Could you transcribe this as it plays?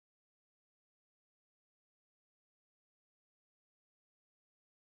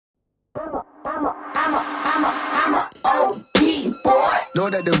I'm a OG boy. Know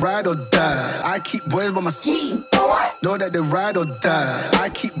that they ride or die. I keep boys by my G boy. Know that they ride or die. I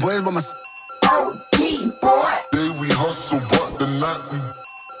keep boys by my OG boy. Day we hustle, but the night we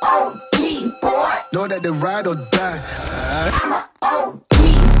OG boy. Know that they ride or die. I'm a OG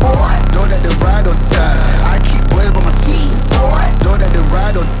boy. Know that they ride or die. I keep boys by my G boy. Know that they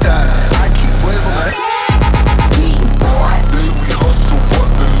ride or die. I keep boys by my G boy. day we hustle, but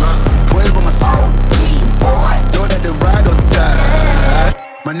the night we boys by my OG boy. Know that they ride or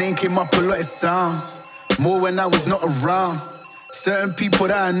die. My name came up a lot, it sounds more when I was not around. Certain people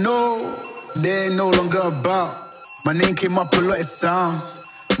that I know, they ain't no longer about. My name came up a lot, it sounds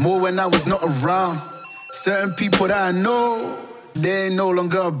more when I was not around. Certain people that I know, they ain't no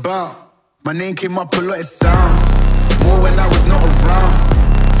longer about. My name came up a lot, it sounds more when I was not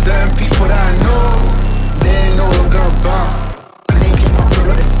around. Certain people that I know, they ain't no longer about. My name came up a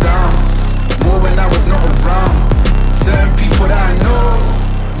lot, it sounds more when I was not around. Certain people that I know,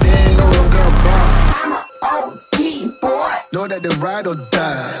 they ain't no longer about. I'm a OG boy. Know that they ride or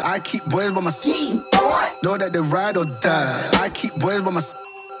die. I keep boys by my G boy. Know that they ride or die. I keep boys by my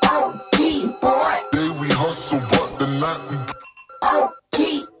OG boy. day we hustle, but the night we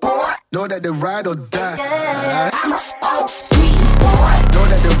OG boy. Know that they ride or die. I'm a OG boy. Know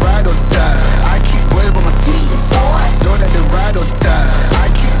that they ride or die. I keep boys by my G boy. Know that they ride or die. I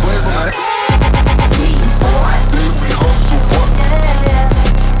keep boys by my G boy. day we hustle, but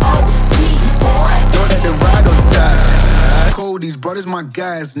OG boy. Know that they ride or die. Cold, these brothers my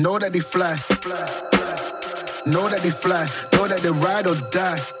guys. Know that they fly. Know that they fly. Know that they ride or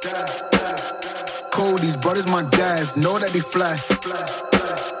die. Cold, these brothers my guys. Know that they fly.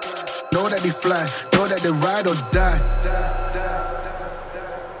 Know that they fly. Know that they ride or die.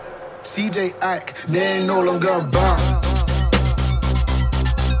 CJ Ike, they ain't no longer about.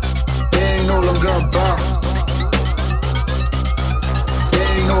 They ain't no longer about. They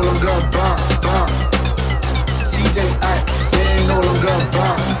ain't no longer about. CJ Ike, they ain't no longer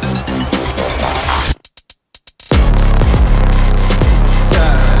about.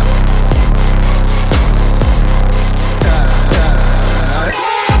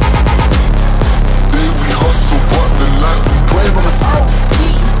 day we hustle, but the night we Boys by my OG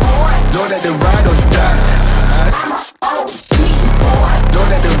boy. know that they ride or die. I'm a OG boy. Know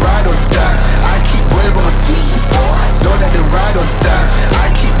that they ride or die. I keep boys by my G boy. Know that they ride or die. I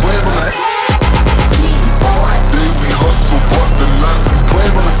keep boys by my G boy. day we hustle, but the night we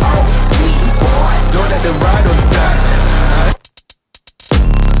boys by my OG boy. Know that they ride or die.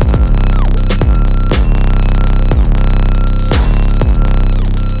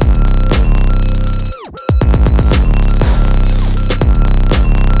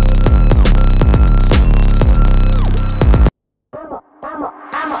 I'm a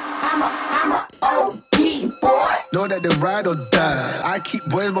OG boy. Know that they ride or die. I keep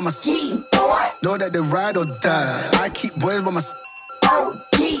boys by my G boy. Know that they ride or die. I keep boys by my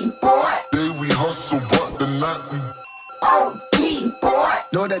OG boy. day we hustle, but the night we OG boy.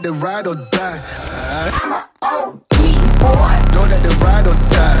 Know that they ride or die. I'm a OG boy. Know that they ride or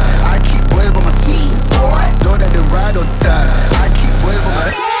die. I keep boys by my G boy. Know that they ride or die. I keep boys by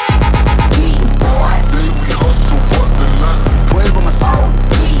my G boy. day we hustle, but the night we boys by my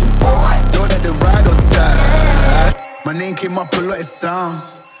OG boy. Know that they ride or die. My name came up a lot, it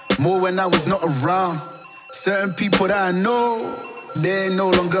sounds more when I was not around. Certain people that I know, they ain't no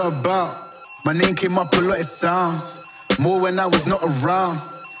longer about. My name came up a lot, it sounds more when I was not around.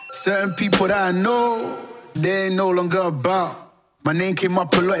 Certain people that I know, they ain't no longer about. My name came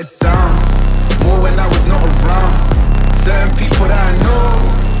up a lot, it sounds more when I was not around. Certain people that I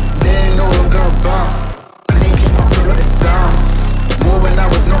know, they ain't no longer about. My name came up a lot, it sounds more when I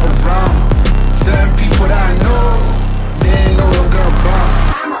was not around. Certain people that I know, they ain't no longer about.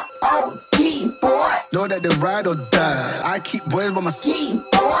 I'm a OG boy. Know that they ride or die. I keep boys by my G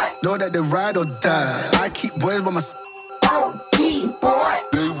boy. Know that they ride or die. I keep boys by my OG boy.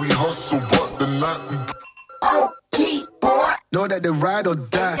 day we hustle, but the night we OG boy. Know that they ride or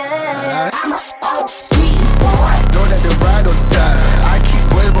die. I'm a OG boy. Know that they ride or die. I keep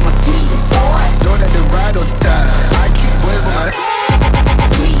boys by my G boy. Know that they ride or die. I keep boys by my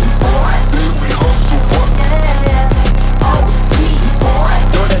G boy. day we hustle, but OG boy.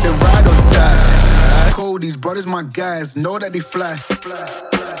 Know that they ride or die. Cold, these brothers my guys. Know that they fly.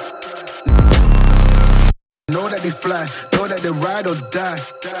 Know that they fly. Know that they ride or die.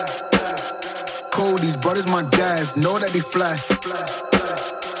 Cold, these brothers my guys. Know that they fly.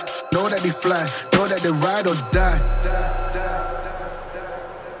 Know that they fly. Know that they ride or die.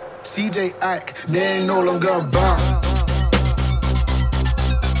 CJ Ike, they ain't no longer about.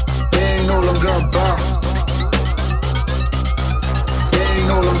 They longer about. They ain't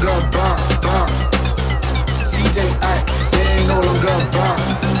no longer about. CJ, they ain't no longer about.